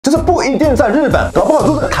就是不一定在日本，搞不好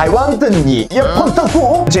住在台湾的你也碰到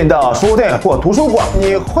过。进到书店或图书馆，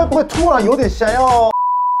你会不会突然有点想要？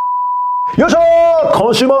よいしょ，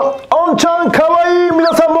今週もおんちゃんかわいい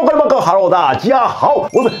皆さんもこんばんは。Hello， 大家好，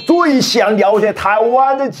我们最想了解台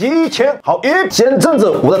湾的吉田皓一。前阵子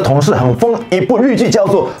我的同事很疯一部日剧，叫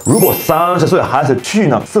做《如果30岁还是去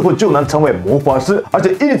呢，似乎就能成为魔法师》，而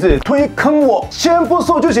且一直推坑我。先不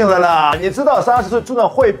说剧情了啦，你知道30岁就能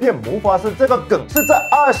会变魔法师这个梗是在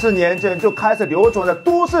20年前就开始流传的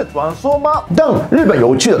都市传说吗？但日本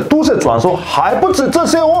有趣的都市传说还不止这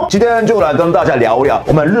些哦。今天就来跟大家聊聊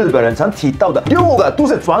我们日本人常提到的6个都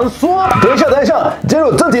市传说。等一下，进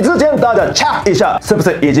入正题之前，大家 check 一下，是不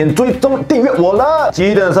是已经追踪订阅我了？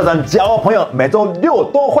吉田社长交朋友，每周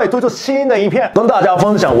6都会推出新的影片，跟大家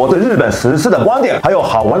分享我对日本时事的观点，还有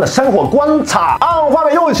好玩的生活观察。按画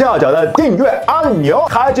面右下角的订阅按钮，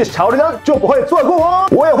开启小铃铛就不会错过哦。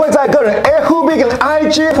我也会在个人 FB 跟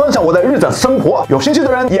IG 分享我的日常生活，有兴趣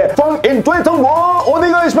的人也欢迎追踪我。お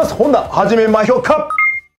願いします。ほんなら始めましょうか。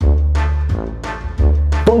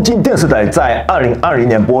东京电视台在2020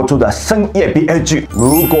年播出的深夜 BL 剧，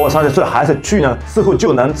如果30岁还是去呢，似乎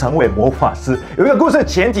就能成为魔法师。有一个故事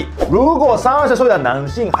前提，如果30岁的男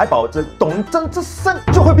性还保持童真之身，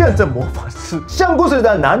就会变成魔法师。像故事里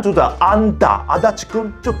的男主角安达阿达奇君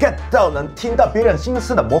就 get 到能听到别人心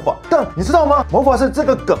思的魔法。但你知道吗？魔法师这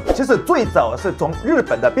个梗其实最早是从日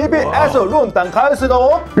本的 BBS 论坛开始的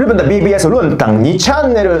哦。日本的 BBS 论坛2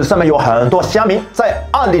 channel 上面有很多乡民，在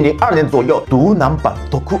2002年左右，独男版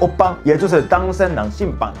欧邦，也就是单身男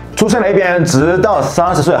性版出现了一篇，直到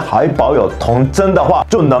30岁还保有童真的话，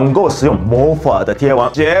就能够使用魔法的贴文。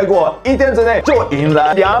结果1天之内就引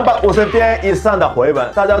来250篇以上的回文，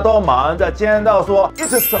大家都忙着签到说一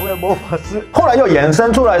直成为魔法师。后来又衍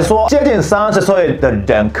生出来说，接近30岁的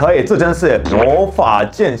人可以自称是魔法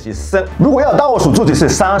见习生。如果要倒数自己是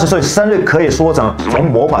30岁生日，可以说成从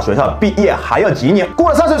魔法学校毕业还要几年，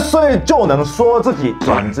过了30岁就能说自己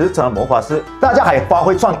转职成魔法师。大家还发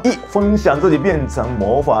挥创意，分享自己变成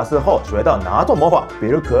魔法师后学到哪种魔法，比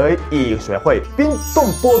如可以学会冰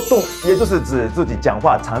冻波动，也就是指自己讲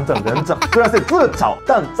话常整人整。虽然是自嘲，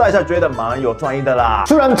但在下觉得蛮有创意的啦。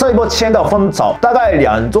虽然这一波签到风潮大概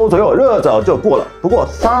2周左右热潮就过了，不过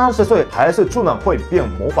30岁还是处男会变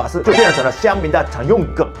魔法师就变成了乡民的常用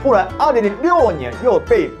梗。后来2006年又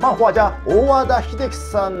被漫画家大田秀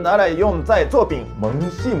樹さん拿来用在作品《萌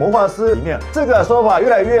系魔法师》里面，这个说法越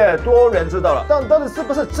来越多人知道了，但到底是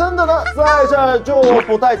不是真的呢？在这就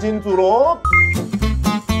不太清楚咯。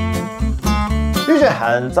日剧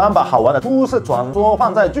很常把好玩的都市传说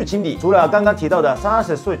放在剧情里，除了刚刚提到的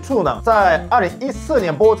30岁处男，在2014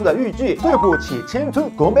年播出的日剧《对不起青春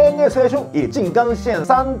ごめんね青春》以静冈县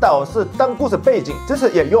三岛市当故事背景，这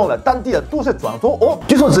次也用了当地的都市传说哦。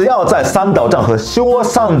据说只要在三岛站和修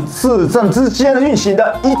善寺站之间运行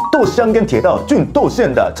的伊豆箱根铁道郡斗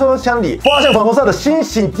线的车厢里，发现粉红色的星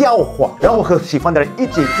星吊环，然后和喜欢的人一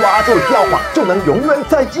起抓住吊环，就能永远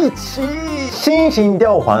在一起。星星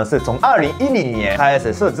吊环是从2010年开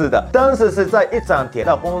始设置的，当时是在一场铁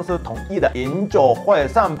道公司统一的饮酒会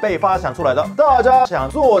上被发想出来的。大家想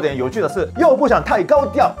做点有趣的事，又不想太高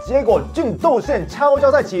调，结果郡斗线悄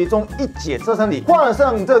悄在其中一节车厢里换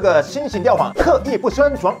上这个星星吊环，刻意不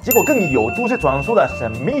宣传，结果更有都市传说的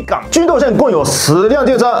神秘感。郡斗线共有10辆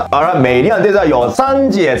列车，而每辆列车有3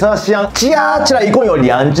节车厢，加起来一共有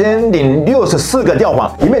2064个吊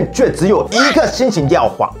环，里面却只有1个星星吊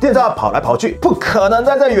环。列车跑来跑去，不可能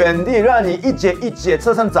待在原地让你一节一节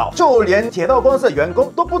车上找，就连铁道公司的员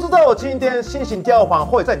工都不知道今天星星吊环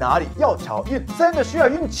会在哪里。要巧运，真的需要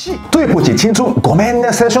运气。对不起青春ごめん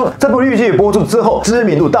ね青春这部日剧播出之后，知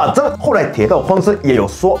名度大增。后来铁道公司也有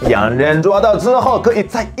说，2人抓到之后可以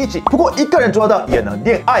在一起，不过1个人抓到也能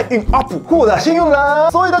恋爱运 up， 获得幸运啦。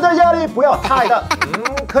所以大家压力不要太大。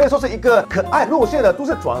可以说是一个可爱路线的都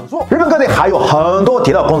市传说。日本各地还有很多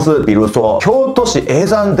铁道公司，比如说京都市叡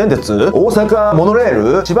山電鉄、大阪モノレー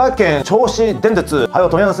ル、千葉県銚子電鉄，还有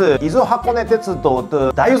同样是伊豆箱根鉄道的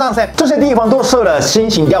大湯山線，这些地方都设了星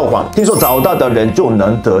星吊环，听说找到的人就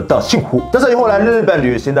能得到幸福。但是以后来日本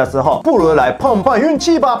旅行的时候，不如来碰碰运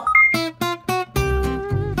气吧。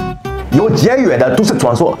有结缘的都市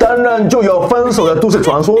传说，当然就有分手的都市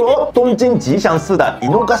传说咯。东京吉祥寺的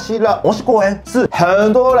井の頭温室公园是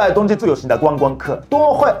很多来东京自由行的观光客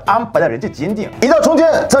都会安排的人气景点。一到春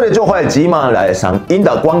天，这里就会挤满来赏樱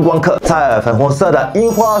的观光客，在粉红色的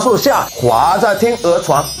樱花树下划着天鹅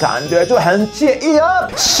船，感觉就很惬意啊。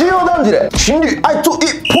希望当季的情侣爱注意，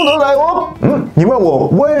不能来哦。你问我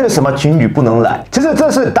为什么情侣不能来？其实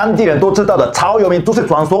这是当地人都知道的超有名都市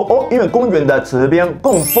传说哦。因为公园的池边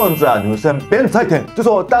供奉着女生边在舔，就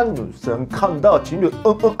说当女生看到情侣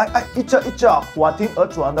恩恩爱爱一家一家滑听而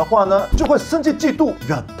转的话呢，就会生气嫉妒，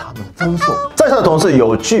让他们分手。在场的同事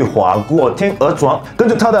有去滑过听而转，根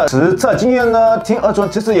据他的实测经验呢，听而转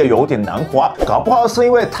其实也有点难滑，搞不好是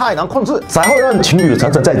因为太难控制，才会让情侣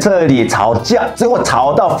常常在这里吵架，最后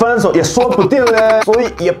吵到分手也说不定嘞，所以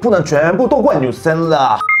也不能全部都怪女生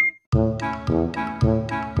了。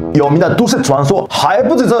有名的都市传说还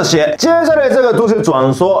不止这些，接下来这个都市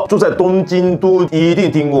传说住在东京都一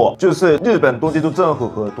定听过，就是日本东京都政府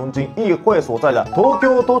和东京议会所在的東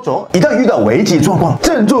京都庁，一旦遇到危急状况，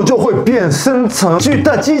建筑就会变身成巨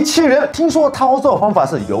大机器人。听说操作方法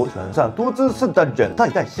是由船上多姿势的人代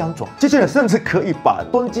代相传，机器人甚至可以把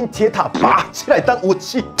东京铁塔拔起来当武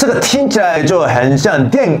器。这个听起来就很像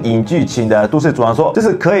电影剧情的都市传说，就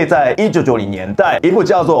是可以在1990年代一部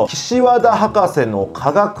叫做岸和田博士の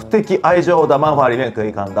科学的愛情的漫画里面可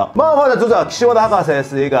以看到，漫画的主角岸和田博士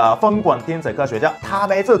是一个疯狂天才科学家，他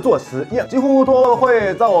每次做实验几乎都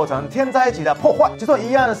会造成天灾级的破坏。就算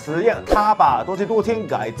一样实验，他把东京都厅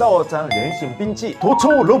改造成人形兵器，突出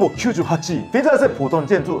Robo 98，平常是普通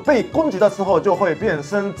建筑，被攻击的时候就会变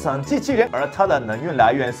身成机器人，而它的能源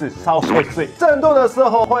来源是烧黑水。战斗的时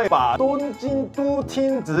候会把东京都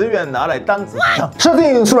厅职员拿来当子弹。设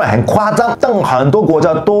定虽然很夸张，但很多国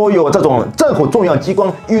家都有这种政府重要机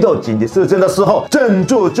关遇到紧急事件的时候，建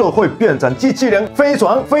筑就会变成机器人、飞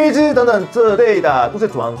船、飞机等等这类的都市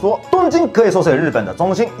传说。东京可以说是日本的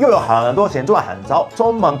中心，又有很多形状很潮、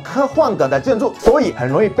充满科幻感的建筑，所以很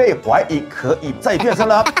容易被怀疑可以再变身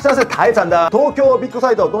了。像是台场的 Tokyo Big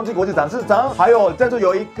Sight 东京国际展示场，还有建筑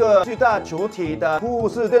有一个巨大球体的富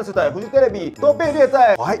士电视台 Fuji 都被列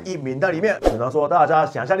在怀疑名单里面。只能说大家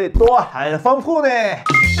想象力都很丰富呢。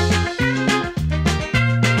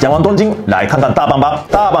讲完东京，来看看大阪吧。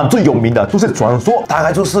大阪最有名的都市传说，大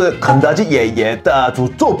概就是肯德基爷爷的诅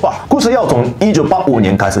咒吧。故事要从1985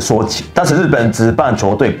年开始说起。当时日本职棒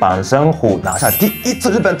球队阪神虎拿下第一次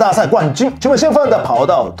日本大赛冠军，球迷兴奋地跑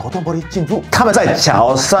到头灯玻璃庆祝。他们在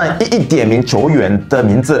桥上一一点名球员的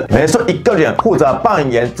名字，每说一个人负责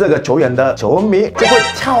扮演这个球员的球迷就会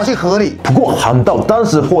跳进河里。不过喊到当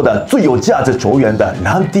时获得最有价值球员的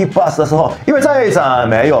Randy Bass的时候，因为在场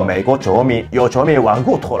没有美国球迷，有球迷玩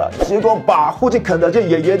过头了，结果把附近肯德基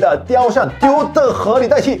爷爷的雕像丢到河里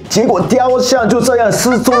代替，结果雕像就这样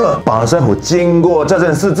失踪了。阪神虎经过这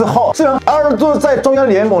件事之后，虽然2度在中央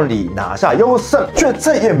联盟里拿下优胜，却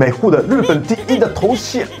再也没获得日本第一的头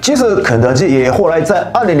衔。其实肯德基爷爷后来在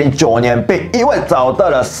2009年被意外找到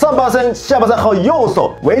了上半身、下半身和右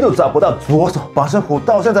手，唯独找不到左手。阪神虎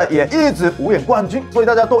到现在也一直无缘冠军，所以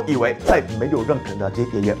大家都以为在没有让肯德基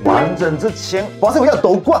爷爷完整之前，阪神虎要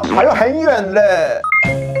夺冠还有很远嘞。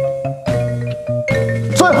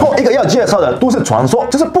最后一个要介绍的都市传说，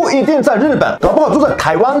就是不一定在日本，搞不好住在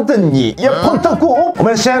台湾的你也碰到过哦。我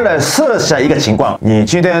们先来设想一个情况：你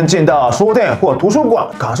今天进到书店或图书馆，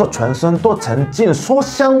感受全身都沉浸书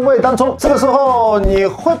香味当中，这个时候你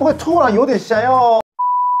会不会突然有点想要？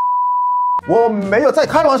我没有在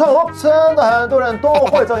开玩笑哦，真的很多人都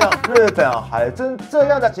会这样。日本还真这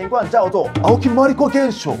样的情况叫做青木まりこ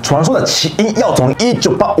現象。传说的起因要从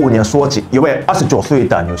1985年说起，一位29岁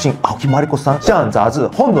的女性青木まりこさん向杂志《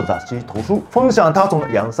本の雑誌》投书，分享她从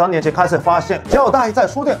2-3年前开始发现，只要待在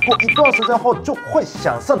书店过一段时间后就会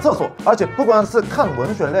想上厕所，而且不管是看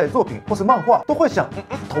文学类作品或是漫画，都会想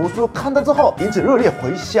投书刊登之后引起热烈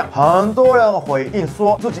回响，很多人回应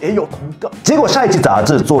说自己也有同感。结果下一期杂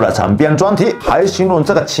志做了长篇专题，还形容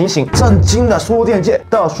这个情形震惊了书店界，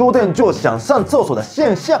到书店就想上厕所的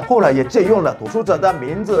现象。后来也借用了读书者的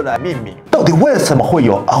名字来命名。到底为什么会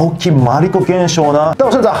有青木まりこ現象呢？到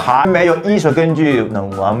现在还没有医学根据能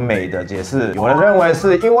完美的解释。有人认为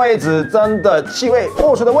是因为纸张的气味、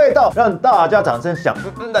墨水的味道让大家产生想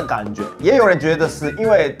的感觉，也有人觉得是因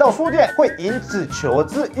为到书店会引起求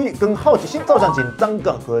知欲跟好奇心，造成紧张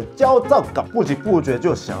感和焦躁感，不知不觉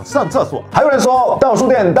就想上厕所。还有人说到书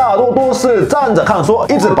店大多都是站着看书，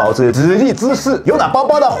一直保持直立姿势，有拿包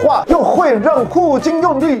包的话又会让裤筋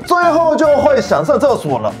用力，最后就会想上厕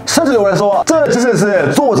所了。甚至有人说，这其实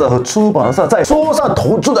是作者和出版社在书上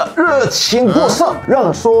投注的热情过剩，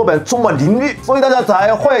让书本充满灵力，所以大家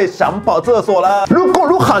才会想跑厕所啦。如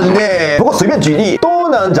何呢？不过随便举例，都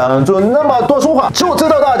能讲出那么多说话，就知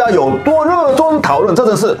道大家有多热衷讨论这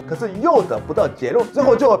件事。可是又得不到结论，最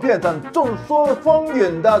后就变成众说纷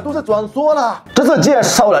纭的都市传说了。这次介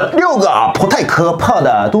绍了6个不太可怕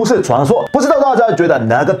的都市传说，不知道大家觉得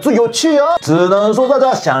哪个最有趣啊？只能说大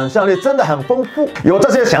家想象力真的很丰富，有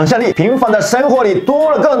这些想象力，平凡的生活里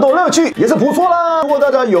多了更多乐趣，也是不错啦。如果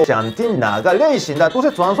大家有想听哪个类型的都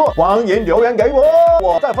市传说，欢迎留言给我，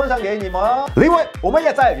我再分享给你们。另外，我们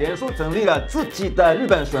也在脸书成立了自己的日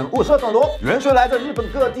本选物社团咯，原水来自日本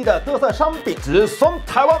各地的特色商品，只送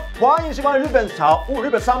台湾。欢迎喜欢日本潮物、日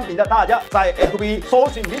本商品的大家，在 FB 搜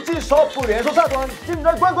寻“米记首府脸书社团”进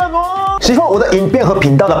来逛逛哦。喜欢我的影片和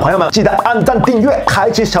频道的朋友们，记得按赞、订阅、开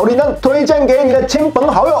启小铃铛，推荐给你的亲朋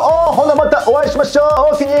好友哦。好，那么的お会いしましょ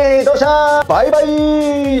う。おおきにどうしゃ，拜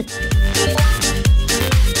拜。